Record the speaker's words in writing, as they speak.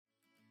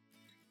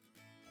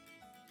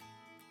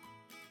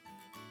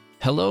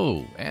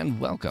Hello and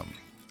welcome.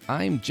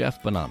 I'm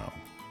Jeff Bonanno,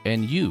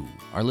 and you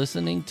are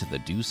listening to the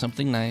Do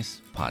Something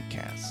Nice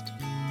podcast.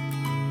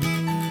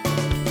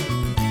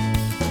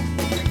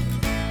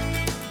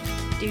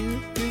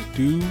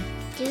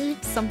 Do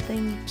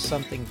something.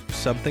 Something.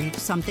 Do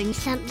something.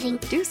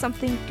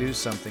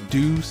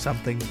 Do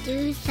something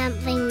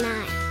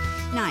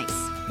Nice.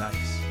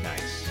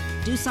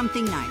 Do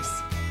something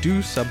nice.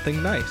 Do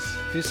something nice.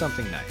 Do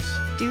something nice.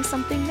 Do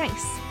something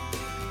nice.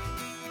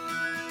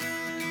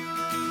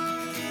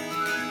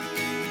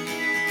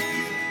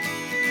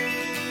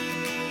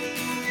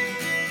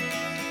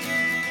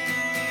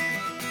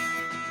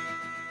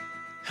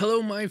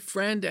 Hello, my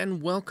friend,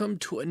 and welcome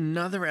to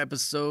another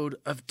episode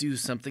of Do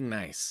Something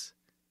Nice.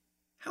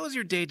 How was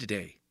your day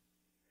today?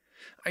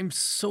 I'm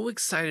so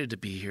excited to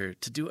be here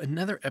to do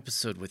another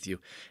episode with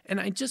you, and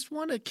I just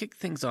want to kick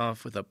things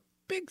off with a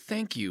big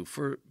thank you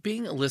for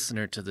being a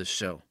listener to this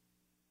show.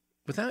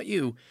 Without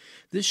you,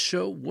 this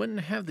show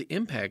wouldn't have the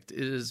impact it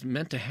is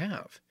meant to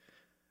have.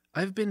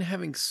 I've been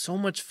having so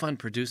much fun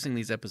producing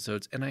these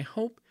episodes, and I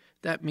hope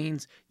that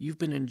means you've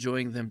been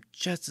enjoying them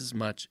just as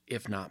much,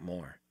 if not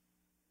more.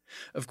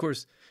 Of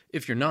course,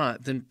 if you're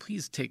not, then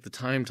please take the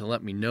time to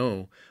let me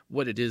know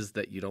what it is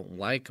that you don't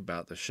like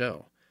about the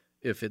show.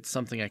 If it's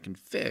something I can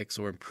fix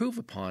or improve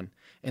upon,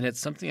 and it's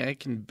something I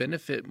can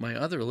benefit my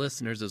other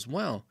listeners as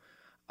well,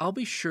 I'll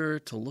be sure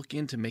to look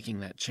into making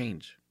that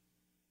change.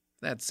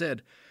 That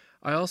said,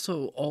 I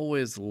also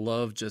always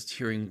love just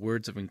hearing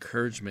words of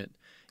encouragement.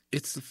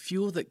 It's the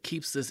fuel that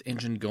keeps this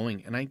engine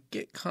going, and I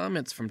get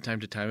comments from time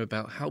to time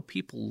about how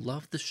people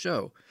love the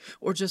show,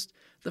 or just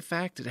the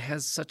fact it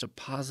has such a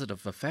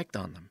positive effect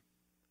on them.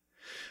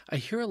 I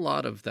hear a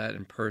lot of that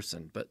in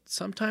person, but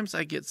sometimes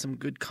I get some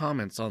good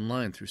comments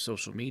online through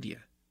social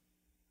media.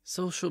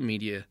 Social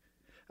media,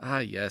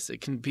 yes, it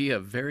can be a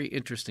very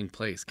interesting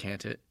place,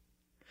 can't it?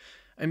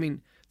 I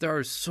mean, there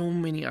are so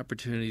many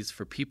opportunities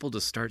for people to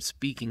start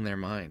speaking their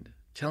mind,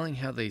 telling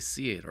how they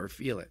see it or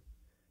feel it.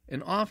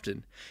 And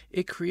often,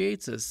 it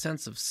creates a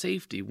sense of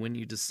safety when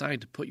you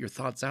decide to put your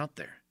thoughts out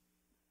there.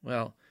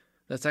 Well,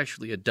 that's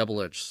actually a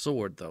double-edged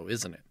sword, though,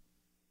 isn't it?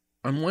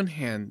 On one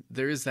hand,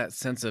 there is that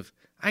sense of,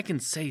 I can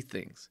say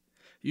things,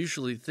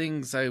 usually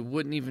things I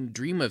wouldn't even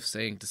dream of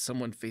saying to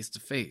someone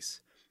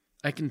face-to-face.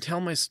 I can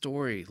tell my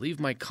story, leave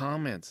my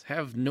comments,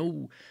 have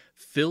no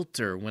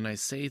filter when I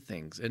say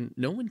things, and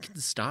no one can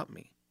stop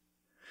me.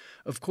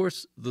 Of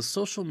course, the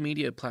social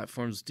media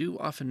platforms do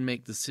often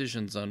make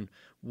decisions on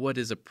what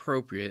is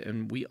appropriate,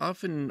 and we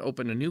often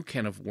open a new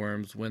can of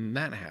worms when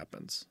that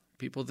happens.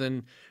 People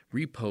then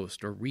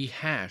repost or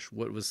rehash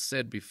what was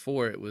said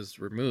before it was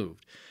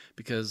removed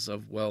because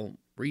of,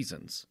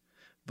 reasons.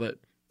 But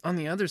on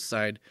the other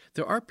side,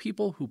 there are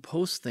people who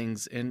post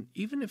things and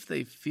even if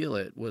they feel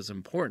it was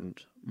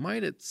important,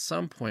 might at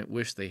some point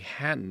wish they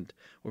hadn't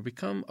or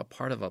become a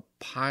part of a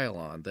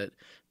pile-on that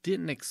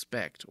didn't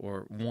expect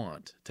or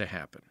want to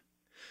happen.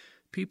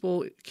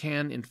 People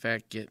can, in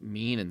fact, get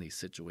mean in these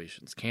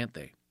situations, can't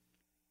they?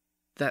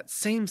 That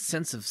same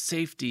sense of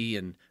safety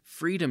and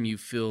freedom you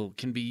feel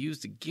can be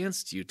used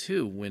against you,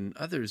 too, when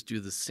others do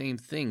the same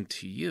thing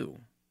to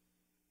you.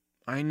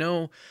 I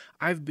know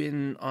I've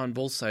been on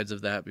both sides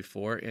of that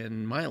before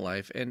in my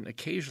life, and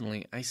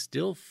occasionally I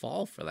still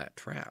fall for that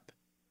trap.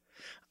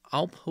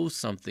 I'll post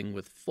something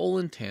with full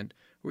intent,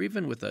 or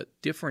even with a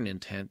different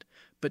intent,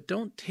 but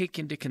don't take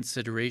into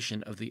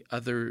consideration of the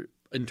other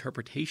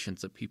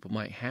interpretations that people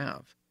might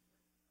have.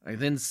 I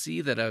then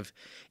see that I've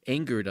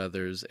angered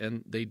others,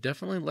 and they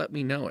definitely let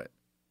me know it.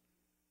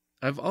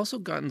 I've also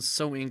gotten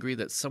so angry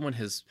that someone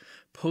has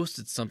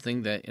posted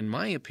something that, in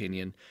my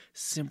opinion,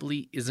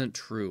 simply isn't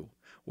true,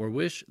 or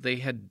wish they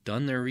had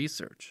done their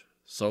research.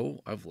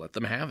 So I've let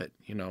them have it,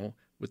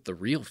 with the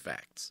real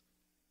facts.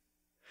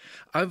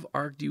 I've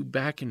argued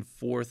back and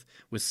forth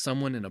with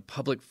someone in a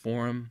public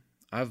forum.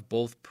 I've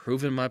both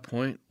proven my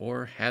point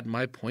or had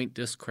my point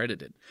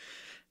discredited.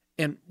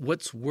 And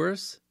what's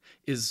worse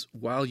is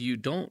while you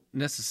don't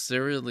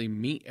necessarily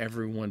meet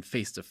everyone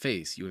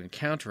face-to-face you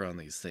encounter on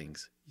these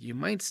things, you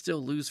might still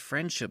lose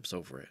friendships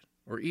over it,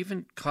 or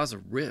even cause a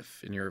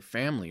rift in your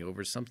family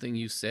over something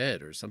you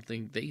said or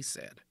something they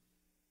said.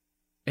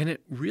 And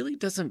it really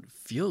doesn't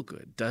feel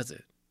good, does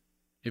it?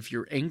 If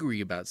you're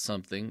angry about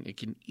something, it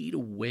can eat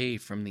away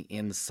from the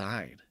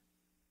inside.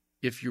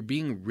 If you're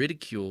being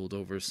ridiculed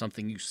over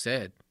something you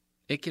said,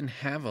 it can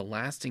have a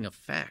lasting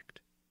effect.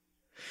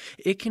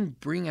 It can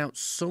bring out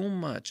so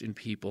much in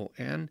people,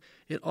 and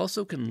it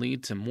also can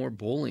lead to more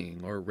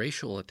bullying or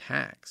racial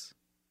attacks.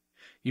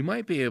 You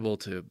might be able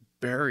to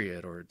bury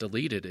it or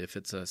delete it if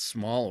it's a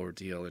small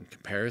ordeal in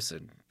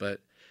comparison, but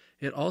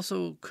it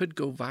also could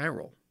go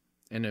viral.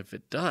 And if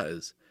it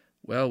does,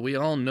 we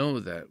all know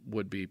that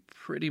would be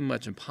pretty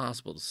much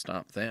impossible to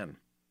stop then.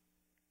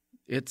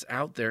 It's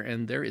out there,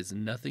 and there is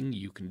nothing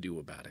you can do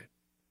about it.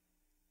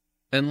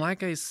 And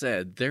like I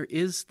said, there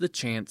is the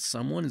chance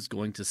someone is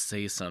going to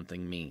say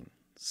something mean,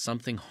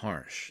 something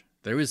harsh.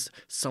 There is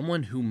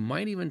someone who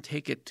might even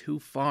take it too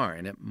far,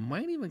 and it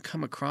might even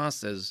come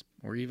across as,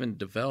 or even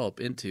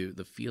develop into,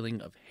 the feeling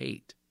of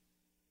hate.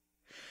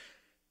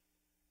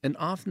 And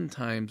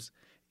oftentimes,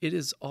 it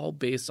is all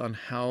based on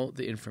how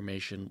the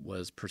information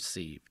was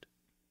perceived.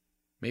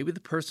 Maybe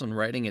the person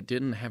writing it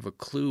didn't have a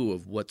clue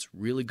of what's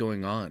really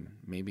going on.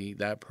 Maybe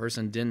that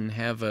person didn't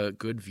have a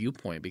good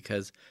viewpoint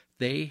because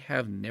they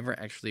have never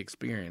actually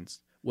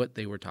experienced what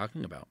they were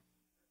talking about.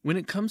 When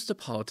it comes to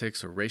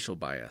politics or racial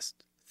bias,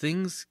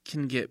 things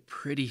can get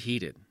pretty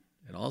heated.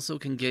 It also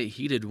can get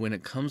heated when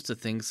it comes to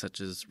things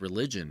such as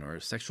religion or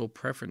sexual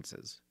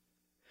preferences.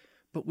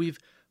 But we've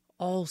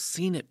all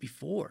seen it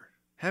before,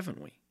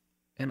 haven't we?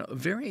 And a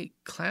very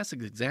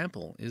classic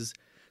example is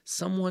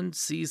someone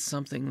sees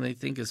something they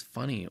think is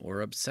funny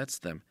or upsets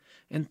them,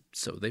 and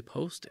so they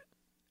post it.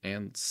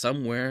 And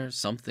somewhere,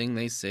 something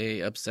they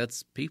say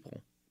upsets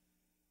people.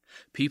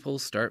 People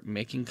start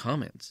making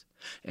comments,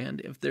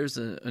 and if there's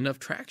enough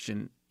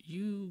traction,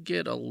 you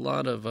get a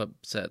lot of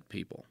upset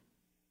people.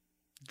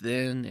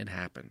 Then it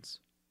happens.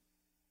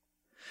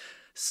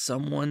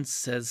 Someone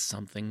says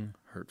something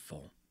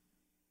hurtful.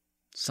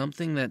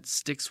 Something that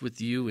sticks with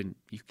you and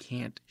you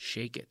can't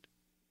shake it.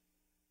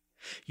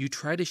 You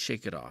try to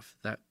shake it off.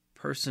 That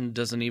person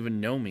doesn't even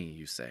know me,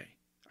 you say.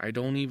 I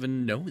don't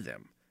even know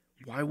them.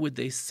 Why would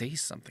they say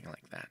something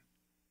like that?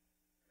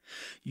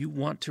 You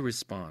want to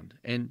respond,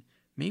 and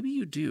maybe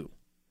you do.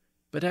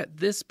 But at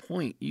this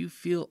point, you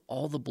feel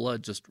all the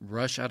blood just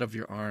rush out of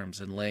your arms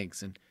and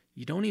legs, and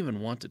you don't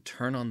even want to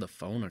turn on the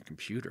phone or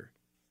computer.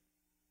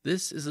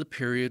 This is a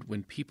period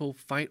when people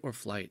fight or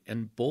flight,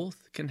 and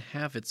both can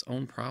have its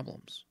own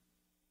problems.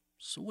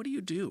 So what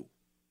do?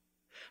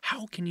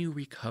 How can you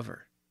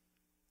recover?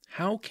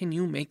 How can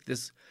you make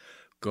this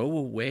go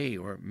away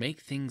or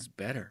make things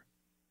better?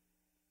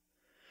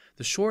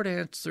 The short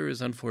answer is,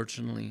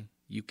 unfortunately,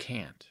 you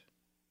can't.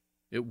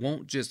 It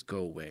won't just go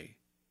away.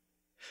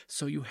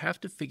 So you have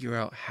to figure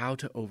out how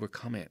to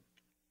overcome it,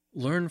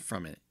 learn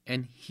from it,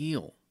 and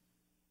heal.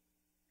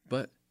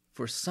 But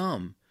for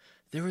some,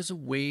 there is a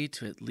way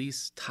to at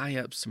least tie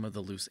up some of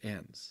the loose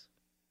ends.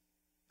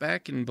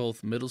 Back in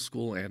both middle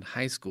school and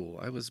high school,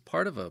 I was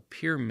part of a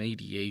peer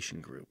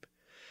mediation group.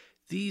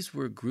 These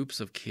were groups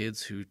of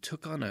kids who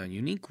took on a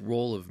unique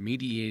role of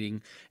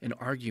mediating an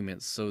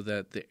argument so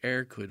that the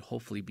air could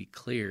hopefully be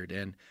cleared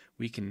and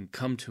we can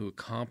come to a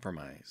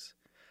compromise.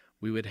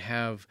 We would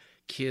have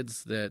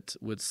kids that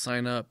would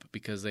sign up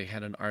because they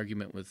had an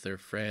argument with their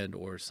friend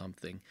or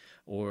something,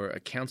 or a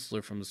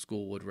counselor from the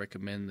school would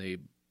recommend they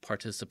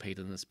participate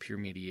in this peer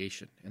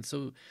mediation. And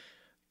so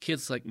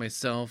kids like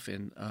myself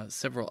and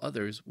several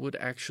others would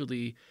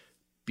actually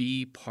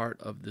be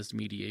part of this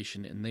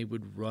mediation, and they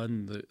would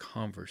run the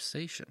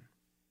conversation.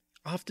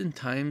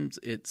 Oftentimes,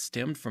 it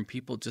stemmed from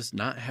people just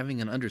not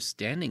having an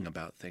understanding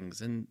about things,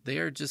 and they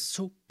are just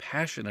so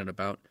passionate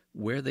about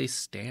where they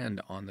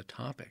stand on the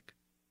topic.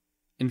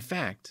 In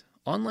fact,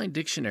 online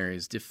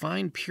dictionaries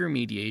define peer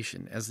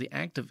mediation as the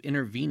act of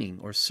intervening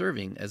or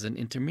serving as an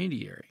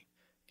intermediary,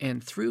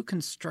 and through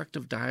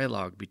constructive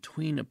dialogue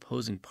between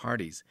opposing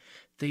parties,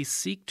 they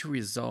seek to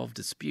resolve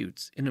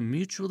disputes in a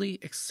mutually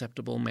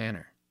acceptable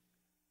manner.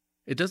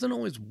 It doesn't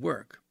always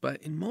work,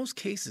 but in most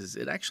cases,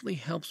 it actually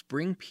helps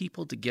bring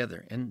people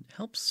together and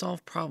helps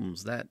solve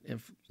problems that,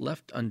 if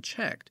left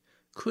unchecked,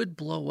 could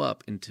blow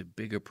up into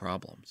bigger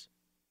problems.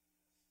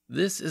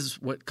 This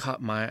is what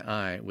caught my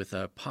eye with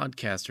a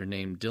podcaster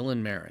named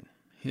Dylan Marin.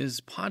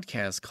 His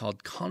podcast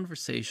called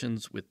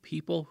Conversations with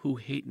People Who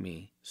Hate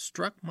Me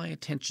struck my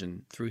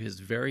attention through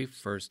his very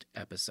first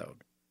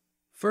episode.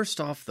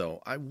 First off,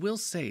 though, I will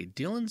say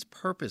Dylan's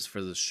purpose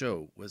for the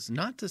show was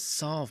not to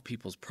solve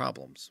people's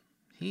problems.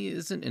 He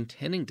isn't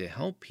intending to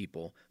help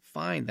people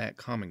find that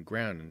common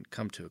ground and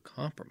come to a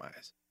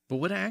compromise. But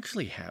what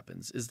actually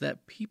happens is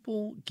that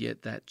people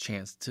get that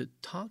chance to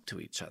talk to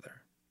each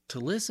other, to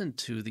listen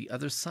to the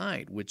other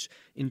side, which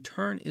in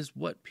turn is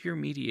what peer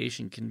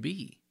mediation can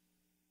be.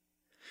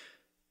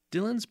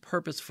 Dylan's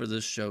purpose for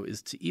this show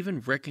is to even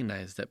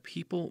recognize that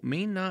people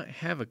may not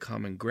have a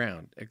common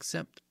ground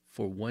except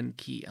for one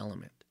key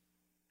element,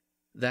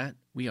 that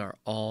we are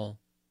all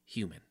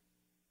human.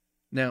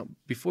 Now,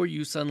 before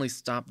you suddenly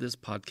stop this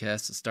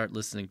podcast and start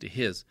listening to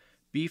his,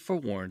 be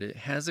forewarned, it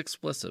has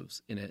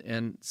expletives in it,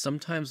 and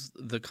sometimes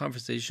the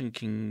conversation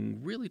can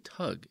really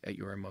tug at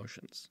your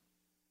emotions.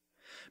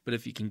 But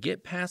if you can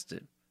get past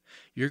it,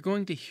 you're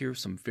going to hear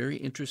some very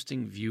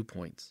interesting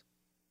viewpoints,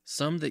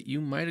 some that you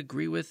might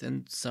agree with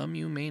and some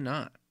you may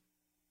not.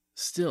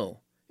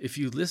 Still, if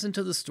you listen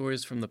to the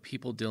stories from the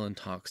people Dylan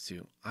talks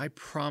to, I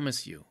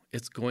promise you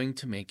it's going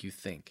to make you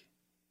think.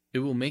 It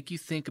will make you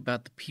think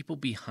about the people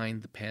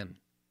behind the pen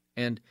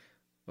and,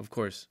 of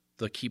course,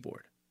 the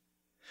keyboard.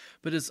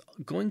 But it's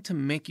going to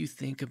make you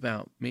think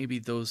about maybe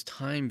those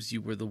times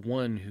you were the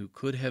one who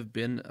could have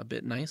been a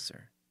bit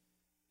nicer.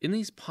 In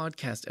these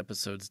podcast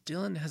episodes,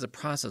 Dylan has a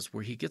process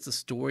where he gets a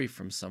story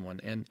from someone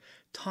and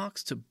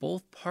talks to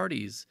both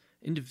parties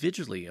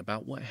individually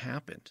about what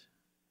happened.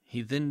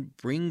 He then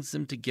brings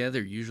them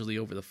together, usually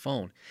over the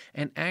phone,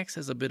 and acts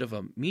as a bit of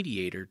a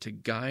mediator to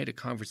guide a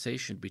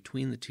conversation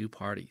between the two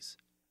parties,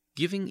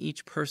 giving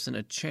each person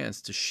a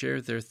chance to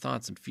share their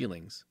thoughts and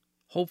feelings,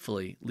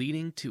 hopefully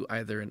leading to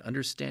either an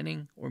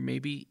understanding or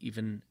maybe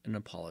even an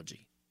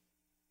apology.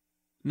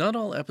 Not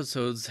all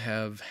episodes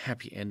have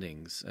happy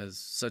endings, as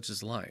such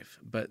is life,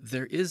 but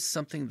there is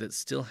something that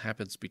still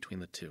happens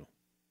between the two.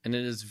 And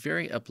it is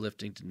very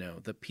uplifting to know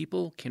that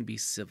people can be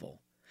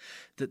civil,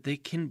 that they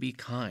can be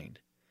kind,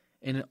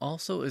 and it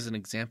also is an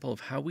example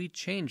of how we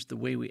change the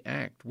way we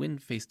act when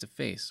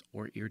face-to-face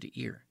or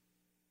ear-to-ear.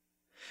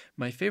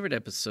 My favorite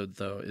episode,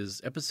 though,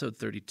 is episode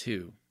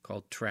 32,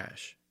 called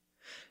Trash.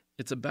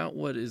 It's about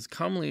what is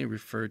commonly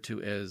referred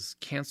to as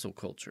cancel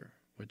culture,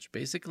 which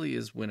basically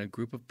is when a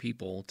group of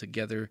people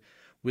together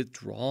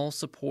withdraw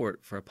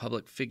support for a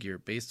public figure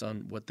based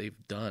on what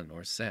they've done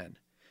or said.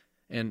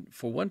 And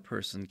for one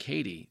person,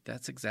 Katie,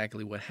 that's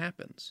exactly what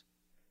happens.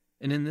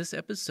 And in this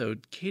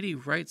episode, Katie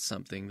writes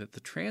something that the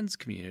trans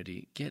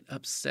community get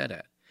upset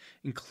at,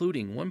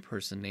 including one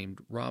person named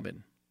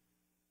Robin.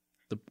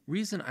 The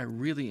reason I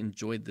really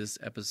enjoyed this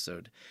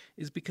episode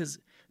is because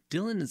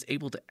Dylan is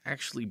able to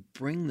actually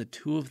bring the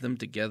two of them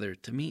together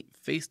to meet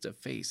face to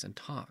face and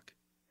talk.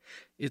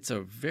 It's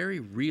a very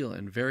real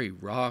and very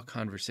raw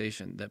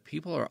conversation that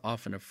people are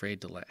often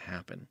afraid to let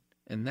happen,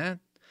 and that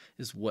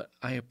is what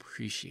I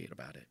appreciate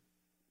about it.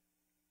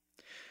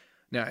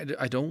 Now,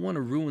 I don't want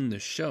to ruin the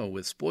show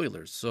with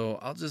spoilers, so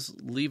I'll just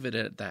leave it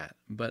at that,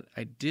 but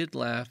I did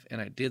laugh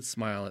and I did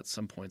smile at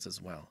some points as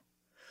well.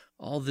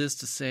 All this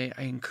to say,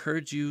 I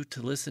encourage you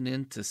to listen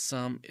in to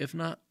some, if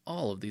not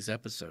all, of these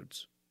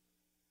episodes.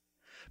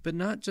 But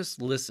not just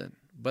listen,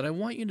 but I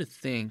want you to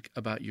think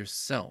about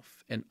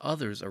yourself and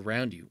others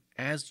around you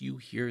as you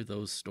hear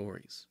those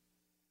stories.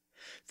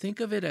 Think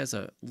of it as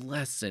a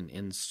lesson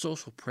in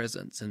social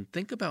presence and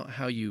think about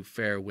how you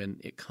fare when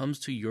it comes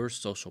to your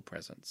social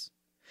presence,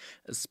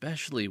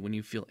 especially when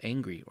you feel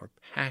angry or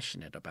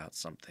passionate about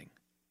something.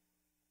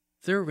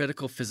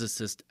 Theoretical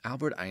physicist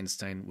Albert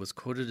Einstein was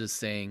quoted as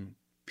saying,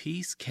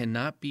 "Peace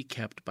cannot be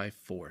kept by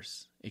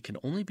force. It can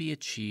only be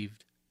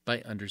achieved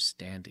by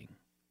understanding."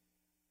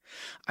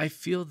 I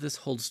feel this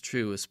holds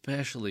true,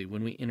 especially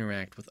when we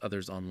interact with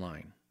others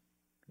online.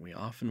 We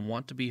often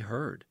want to be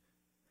heard.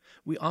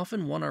 We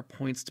often want our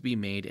points to be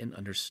made and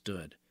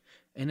understood,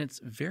 and it's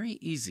very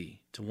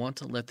easy to want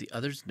to let the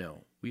others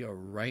know we are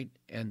right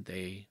and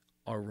they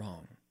are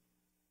wrong.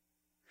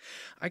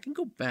 I can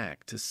go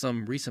back to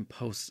some recent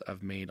posts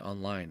I've made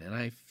online, and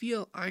I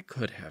feel I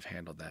could have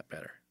handled that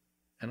better.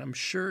 And I'm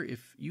sure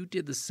if you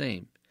did the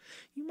same,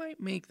 you might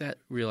make that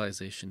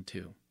realization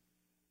too.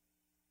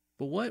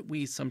 But what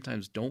we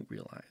sometimes don't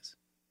realize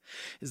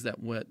is that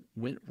what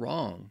went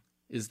wrong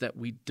is that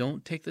we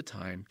don't take the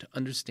time to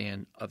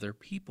understand other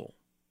people.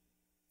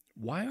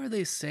 Why are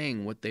they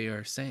saying what they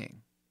are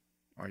saying?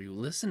 Are you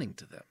listening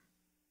to them?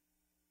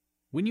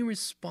 When you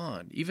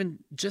respond,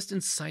 even just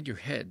inside your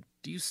head,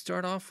 do you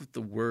start off with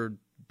the word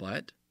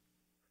but?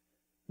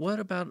 What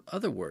about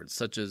other words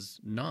such as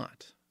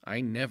not,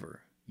 I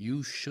never,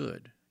 you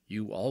should,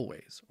 you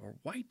always, or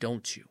why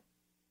don't you?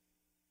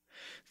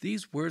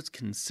 These words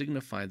can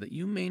signify that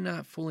you may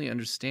not fully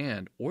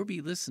understand or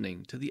be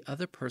listening to the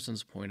other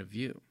person's point of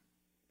view.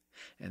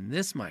 And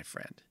this, my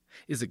friend,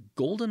 is a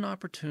golden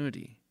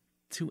opportunity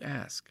to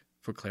ask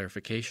for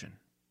clarification.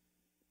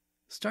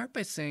 Start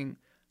by saying,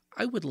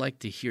 I would like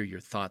to hear your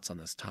thoughts on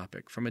this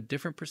topic from a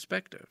different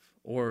perspective.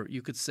 Or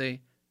you could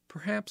say,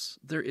 perhaps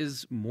there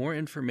is more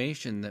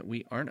information that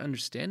we aren't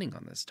understanding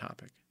on this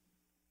topic.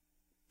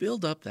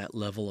 Build up that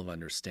level of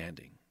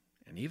understanding,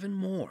 and even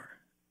more,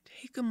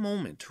 take a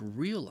moment to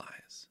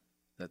realize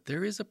that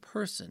there is a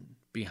person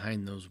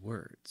behind those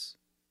words.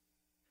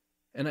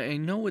 And I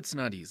know it's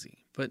not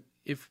easy, but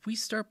if we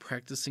start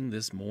practicing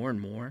this more and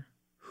more,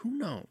 who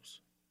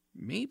knows?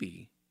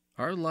 Maybe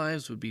our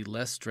lives would be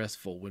less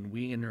stressful when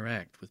we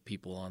interact with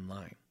people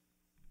online.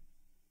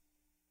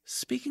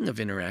 Speaking of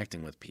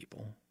interacting with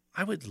people,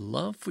 I would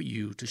love for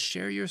you to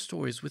share your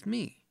stories with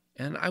me,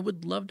 and I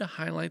would love to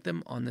highlight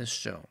them on this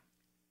show.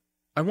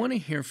 I want to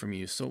hear from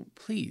you, so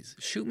please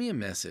shoot me a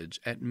message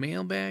at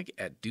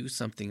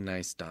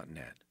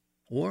mailbag@dosomethingnice.net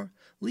or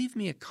leave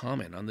me a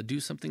comment on the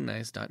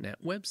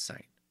dosomethingnice.net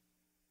website.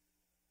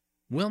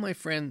 Well, my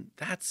friend,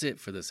 that's it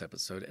for this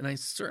episode, and I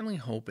certainly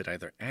hope it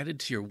either added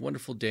to your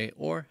wonderful day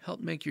or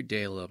helped make your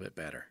day a little bit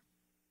better.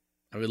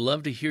 I would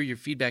love to hear your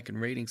feedback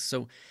and ratings,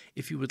 so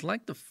if you would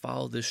like to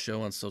follow this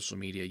show on social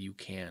media, you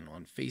can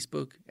on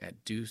Facebook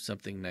at Do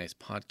Something Nice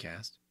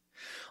Podcast,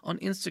 on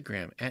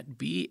Instagram at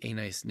Be A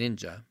Nice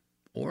Ninja,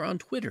 or on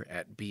Twitter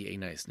at Be A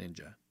Nice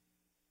Ninja.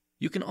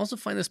 You can also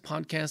find this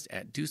podcast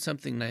at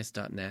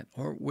dosomethingnice.net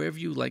or wherever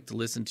you like to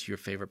listen to your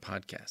favorite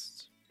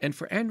podcasts. And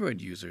for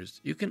Android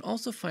users, you can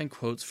also find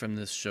quotes from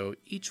this show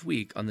each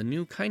week on the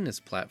new kindness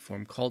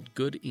platform called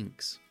Good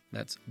Inks.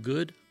 That's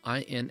Good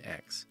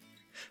INX.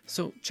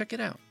 So check it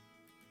out.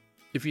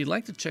 If you'd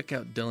like to check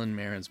out Dylan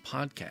Marin's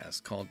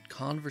podcast called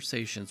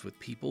Conversations with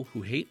People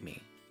Who Hate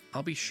Me,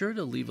 I'll be sure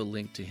to leave a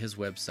link to his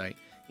website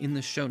in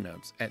the show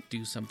notes at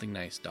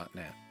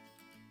dosomethingnice.net.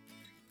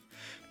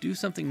 Do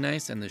Something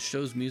Nice and the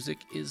show's music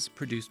is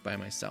produced by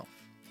myself.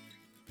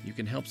 You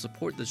can help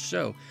support the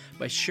show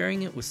by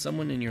sharing it with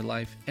someone in your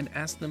life and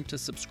ask them to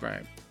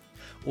subscribe.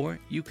 Or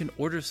you can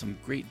order some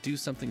great Do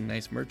Something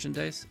Nice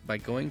merchandise by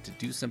going to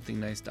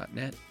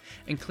DoSomethingNice.net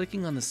and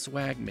clicking on the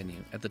swag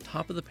menu at the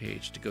top of the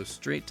page to go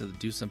straight to the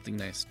Do Something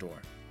Nice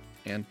store.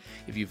 And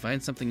if you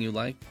find something you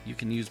like, you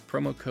can use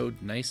promo code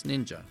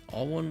NICENINJA,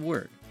 all one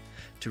word,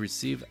 to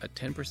receive a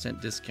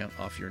 10% discount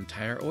off your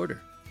entire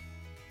order.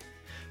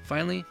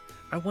 Finally,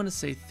 I want to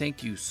say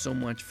thank you so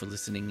much for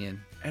listening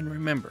in, and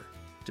remember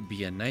to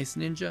be a nice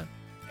ninja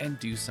and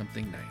do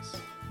something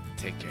nice.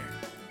 Take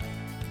care.